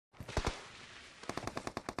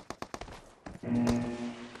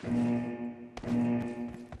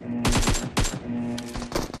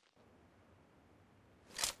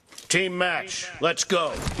Team match, let's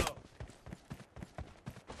go.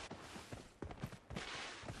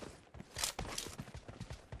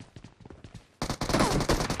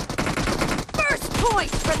 First point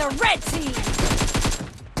for the red team!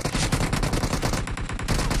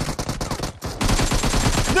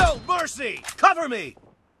 No mercy! Cover me!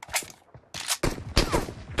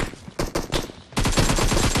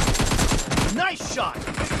 Nice shot!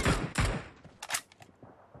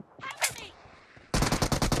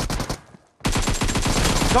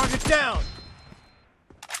 Target down!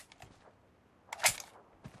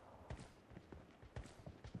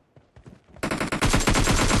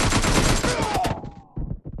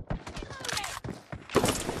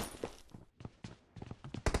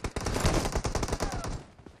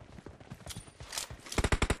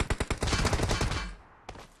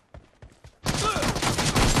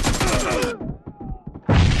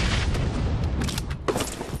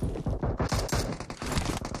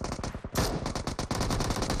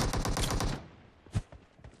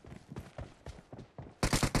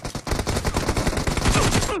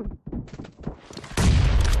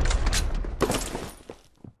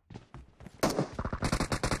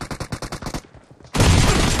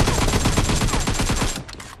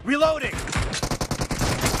 Reloading!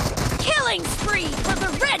 Killing spree for the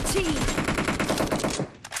red team!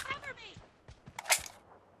 Cover me!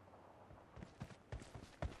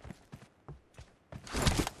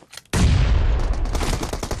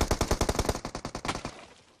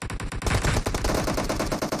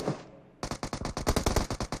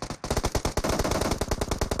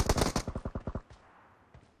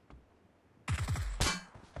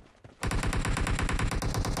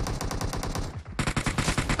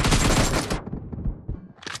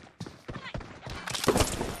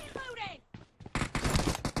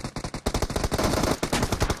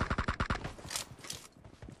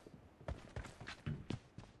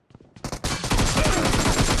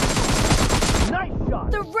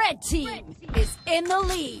 The red team is in the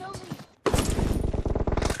lead.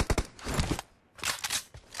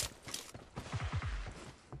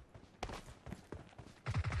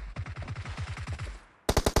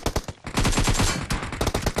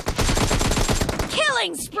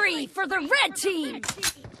 Killing spree for the red team.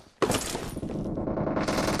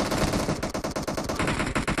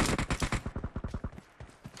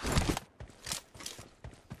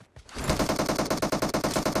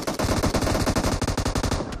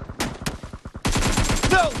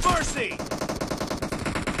 No mercy!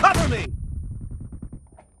 Cover me!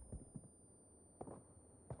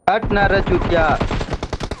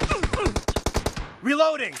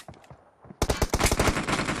 Reloading!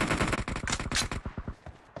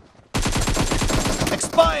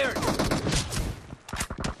 Expired!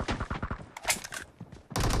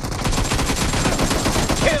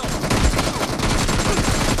 Kill!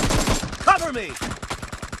 Cover me!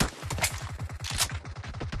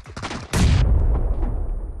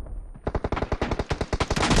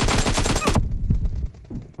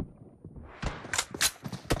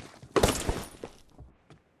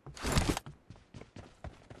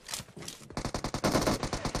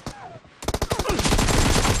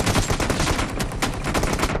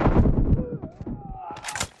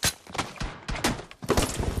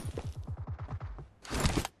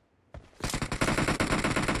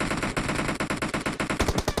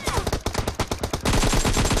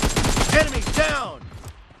 Enemy down!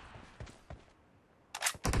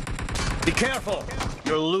 Be careful!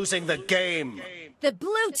 You're losing the game! The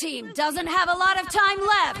blue team doesn't have a lot of time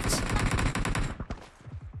left.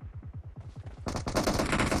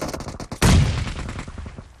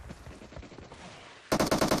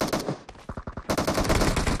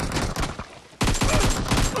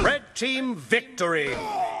 Red team victory!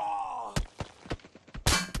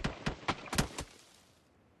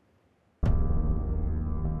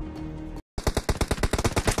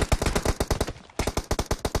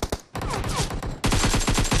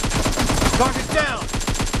 Target down!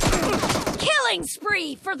 Killing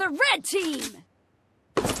spree for the red team.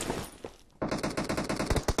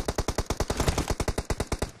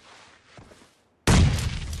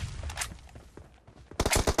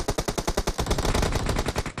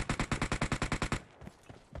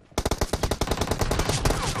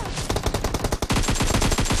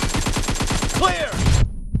 Clear!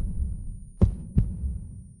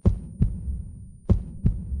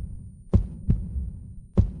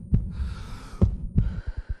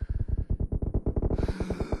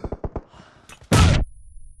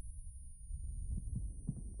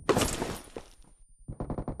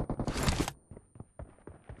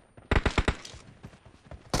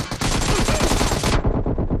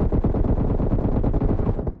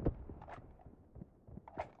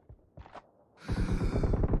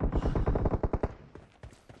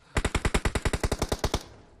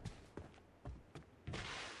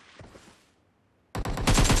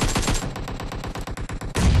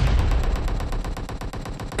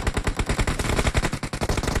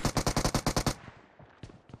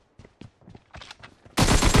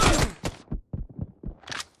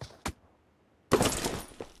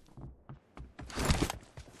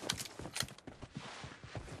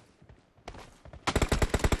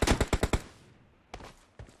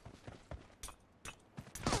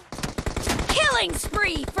 Killing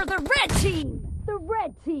spree for the red team! The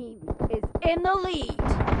red team is in the lead.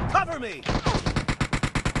 Cover me!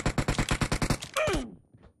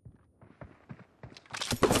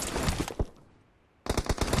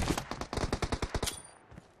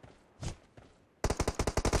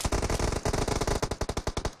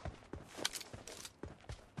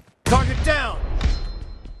 Target down!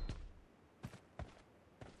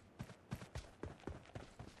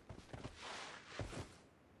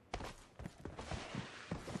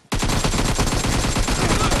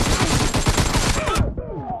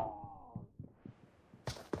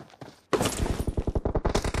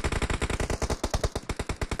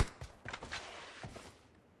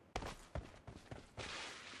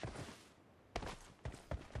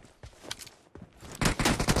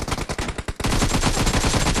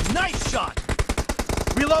 Nice shot!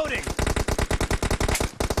 Reloading!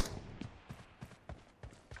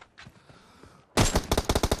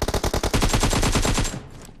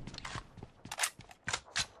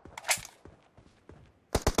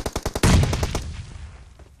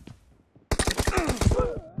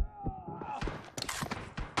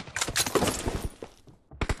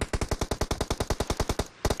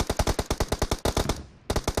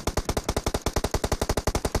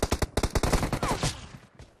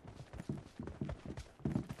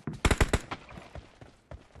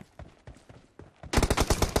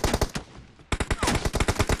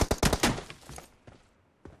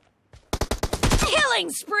 Killing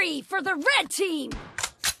spree for the red team!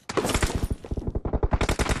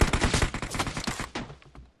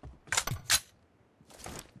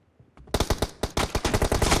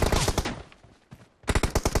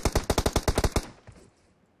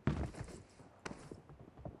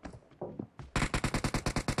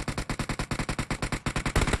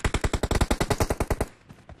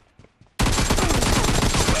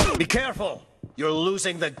 Be careful! You're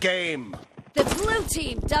losing the game! The blue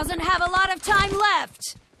team doesn't have a lot of time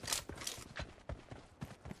left.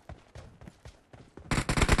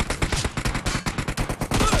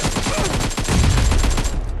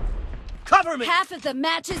 Cover me! Half of the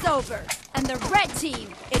match is over, and the red team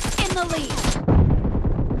is in the lead.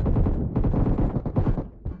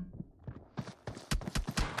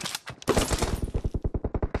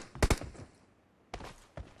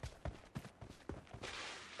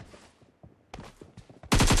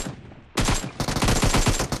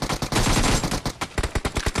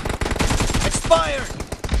 Expired!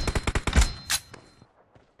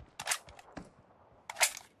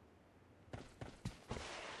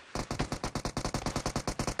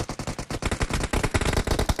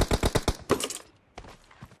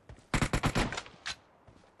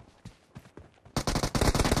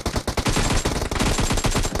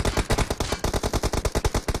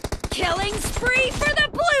 Killing spree for the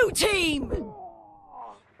blue team!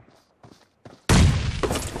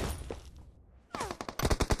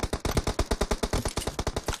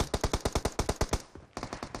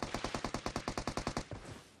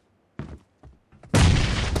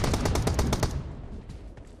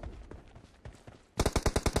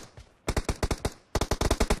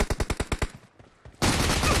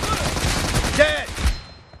 Dead!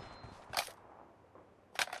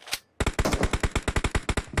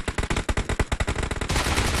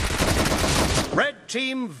 Red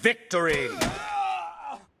team victory!